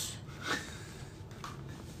Colonels.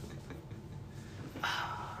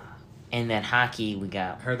 And then hockey, we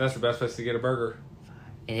got... I heard that's the best place to get a burger.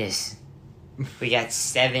 It is. We got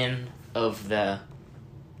 7 of the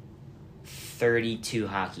 32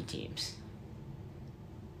 hockey teams.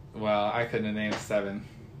 Well, I couldn't have named 7.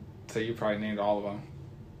 So you probably named all of them.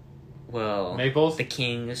 Well... Maples? The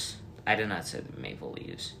Kings, I did not say the Maple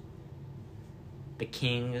Leafs. The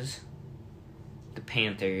Kings, the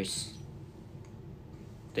Panthers,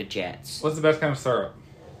 the Jets. What's the best kind of syrup?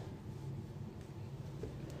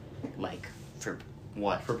 Like, for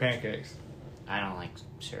what? For pancakes. I don't like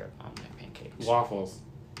syrup on my pancakes. Waffles.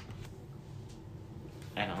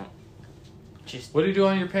 I don't. Just. What do you do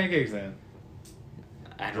on your pancakes then?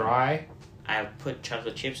 I don't. Dry? I put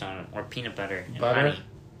chocolate chips on it or peanut butter and Butter? honey.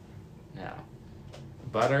 No.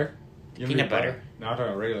 Butter? You Peanut do butter. No, I'm talking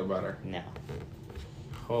about regular butter. No.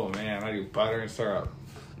 Oh man, I do butter and syrup.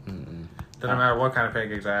 Mm-mm. Doesn't matter what kind of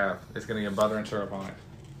pancakes I have. It's gonna get butter and syrup on it.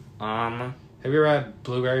 Have you ever had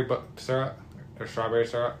blueberry syrup or strawberry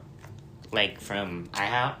syrup? Like from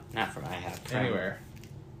IHOP? Not from IHOP. From, Anywhere.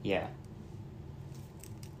 Yeah.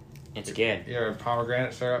 It's good. You ever had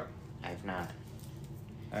pomegranate syrup? I've not.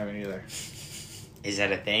 I haven't either. Is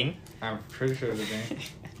that a thing? I'm pretty sure it's a thing.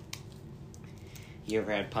 You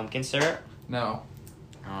ever had pumpkin syrup? No.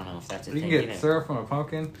 I don't know if that's a You thing can get either. syrup from a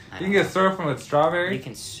pumpkin. You I can don't get know. syrup from a strawberry. You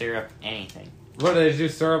can syrup anything. What do they do?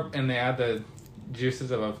 Syrup and they add the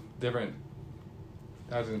juices of a different.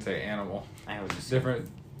 I was gonna say animal. I would just Different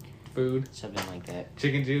food. something like that.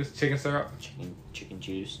 Chicken juice, chicken syrup. Chicken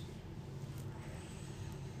juice.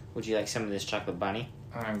 Would you like some of this chocolate bunny?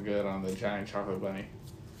 I'm good on the giant chocolate bunny.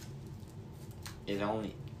 It's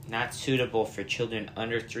only not suitable for children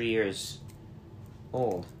under 3 years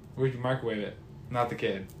old. Where'd you microwave it? Not the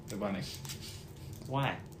kid, the bunny.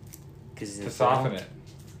 Why? Because To soften it.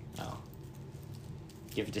 Oh.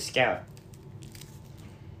 Give it to Scout.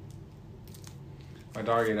 My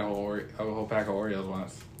dog ate a whole pack of Oreos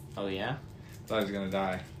once. Oh yeah? Thought he was gonna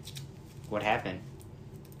die. What happened?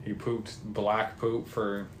 He pooped black poop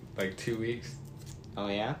for like 2 weeks. Oh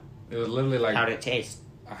yeah? It was literally like How'd it taste?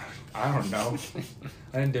 I don't know.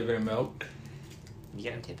 I didn't dip it in milk. You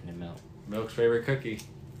gotta dip it in milk. Milk's favorite cookie.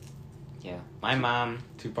 Yeah. My mom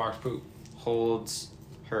Tupac's poop. holds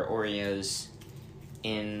her Oreos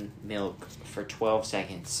in milk for 12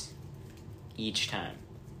 seconds each time.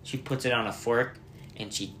 She puts it on a fork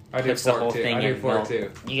and she puts the whole thing in milk.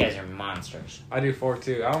 Too. You guys are monsters. I do fork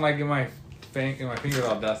too. I don't like getting my fingers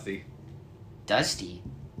all dusty Dusty.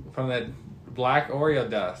 from that black Oreo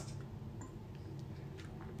dust.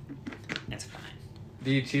 That's fine.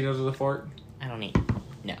 Do you eat Cheetos with a fork? I don't eat.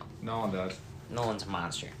 No. No one does. Nolan's a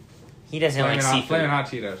monster. He doesn't like seafood. Flaming hot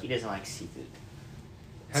Cheetos. He doesn't like seafood.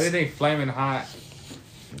 How do you think flaming hot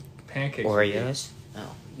pancakes would be? Oreos?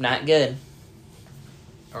 Oh. Not good.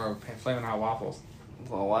 Or flaming hot waffles?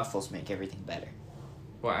 Well, waffles make everything better.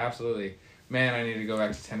 Well, absolutely. Man, I need to go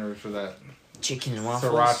back to Tenerife for that Chicken and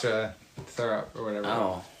waffles? sriracha syrup or whatever.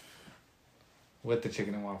 Oh. With the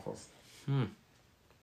chicken and waffles. Hmm.